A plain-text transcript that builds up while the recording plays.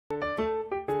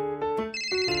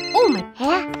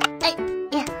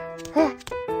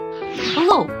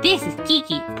this is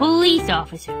Kiki, police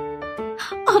officer.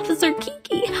 Officer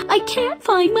Kiki, I can't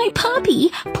find my puppy.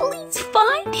 Please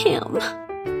find him.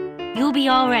 You'll be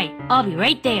all right. I'll be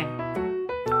right there.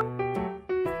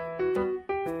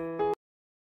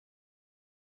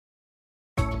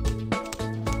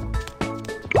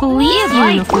 Police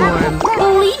uniform,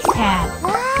 police hat,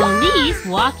 police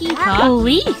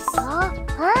walkie-talkie,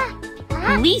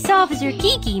 police officer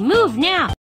Kiki, move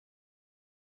now.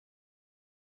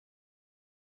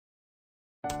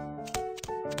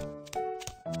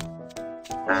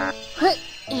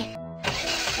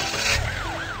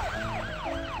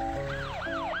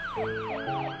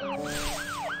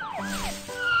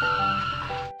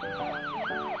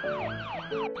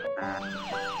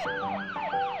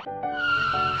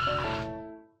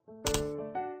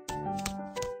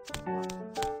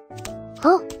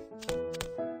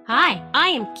 Hi, I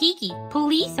am Kiki,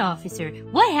 police officer.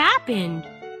 What happened?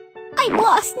 I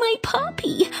lost my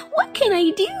puppy. What can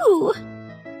I do?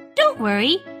 Don't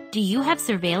worry. Do you have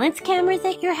surveillance cameras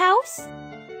at your house?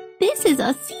 This is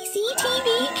a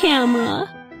CCTV camera.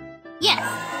 Yes,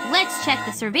 let's check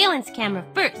the surveillance camera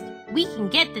first. We can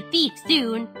get the thief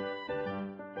soon.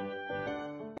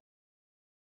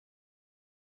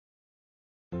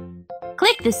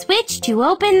 Click the switch to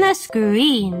open the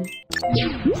screen.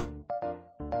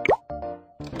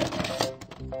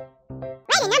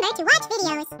 Write a number to watch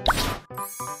videos.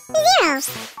 0.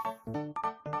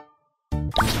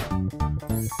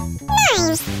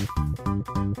 9.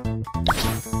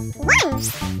 1.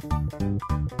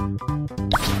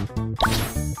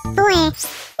 4.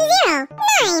 0.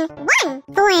 9. 1.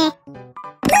 4.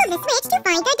 Move the switch to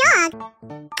find the dog.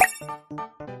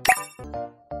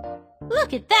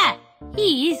 Look at that!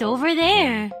 He's over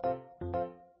there.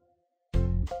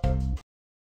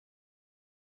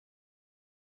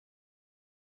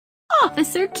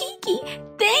 Officer Kiki,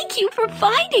 thank you for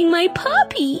finding my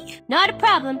puppy. Not a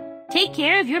problem. Take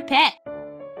care of your pet.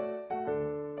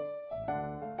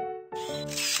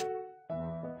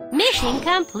 Mission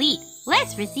complete.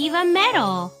 Let's receive a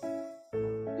medal.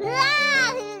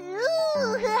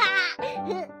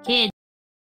 Kid.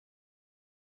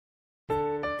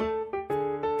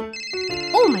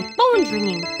 Oh, my phone's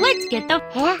ringing. Let's get the...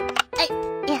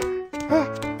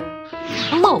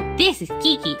 Hello, this is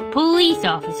Kiki, police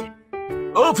officer.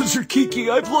 Officer Kiki,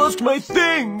 I've lost my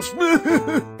things!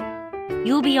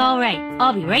 You'll be all right.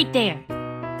 I'll be right there.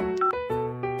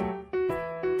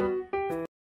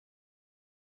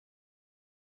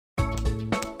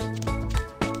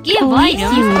 Give Police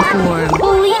items uniform.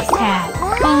 Police hat.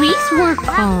 Police work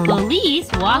phone.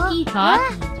 Police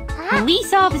walkie-talkie.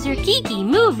 Police officer Kiki,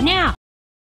 move now.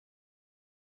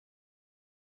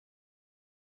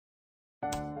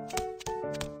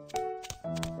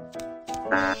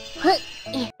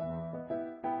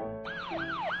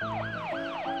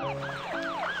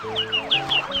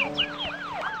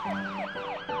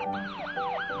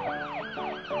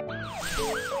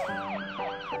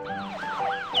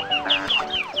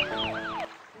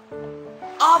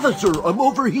 Officer, I'm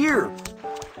over here!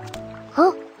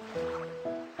 Huh?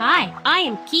 Hi, I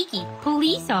am Kiki,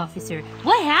 police officer.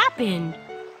 What happened?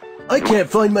 I can't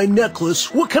find my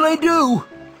necklace. What can I do?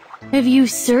 Have you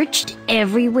searched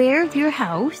everywhere of your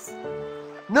house?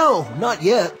 No, not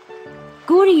yet.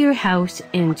 Go to your house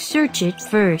and search it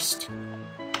first.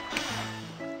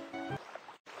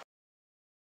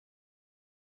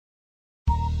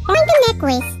 Find the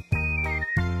necklace.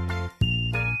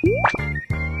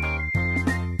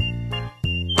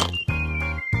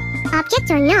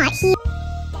 Objects are not here.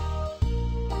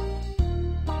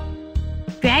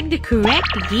 Drag the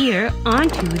correct gear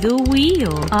onto the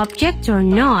wheel. Objects are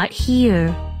not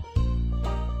here.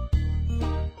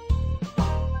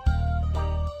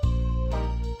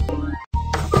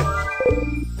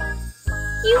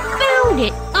 You found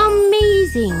it!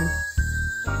 Amazing!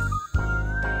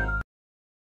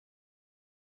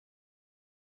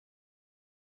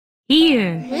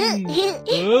 Here. Thank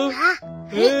you!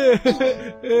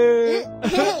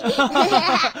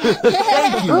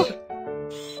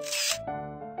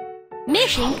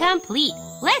 Mission complete.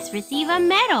 Let's receive a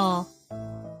medal.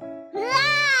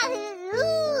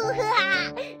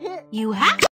 You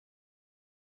have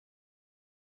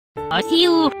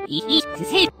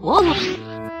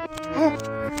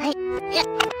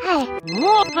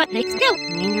more, but they still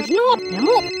mean there's no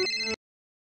more.